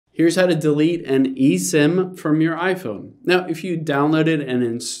Here's how to delete an eSIM from your iPhone. Now, if you downloaded and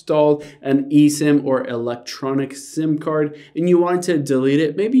installed an eSIM or electronic SIM card and you wanted to delete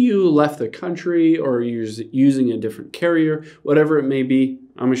it, maybe you left the country or you're using a different carrier, whatever it may be,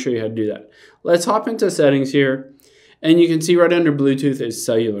 I'm gonna show you how to do that. Let's hop into settings here, and you can see right under Bluetooth is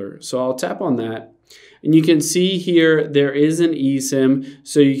cellular. So I'll tap on that. And you can see here, there is an eSIM.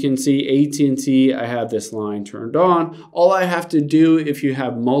 So you can see AT&T, I have this line turned on. All I have to do if you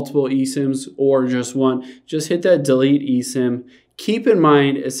have multiple eSIMs or just one, just hit that delete eSIM. Keep in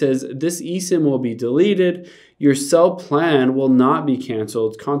mind, it says this eSIM will be deleted. Your cell plan will not be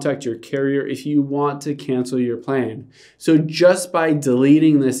canceled. Contact your carrier if you want to cancel your plan. So just by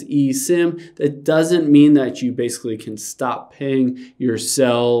deleting this eSIM, that doesn't mean that you basically can stop paying your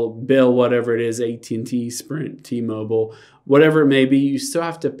cell bill, whatever it is, AT&T, Sprint, T-Mobile, whatever it may be. You still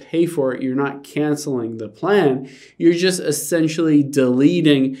have to pay for it. You're not canceling the plan. You're just essentially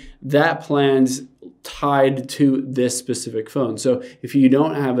deleting that plan's tied to this specific phone. So if you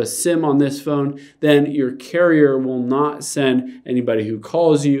don't have a SIM on this phone, then your carrier will not send anybody who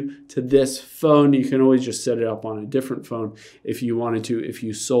calls you to this phone. You can always just set it up on a different phone if you wanted to, if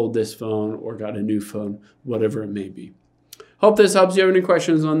you sold this phone or got a new phone, whatever it may be. Hope this helps. If you have any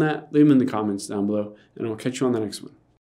questions on that, leave them in the comments down below, and I'll catch you on the next one.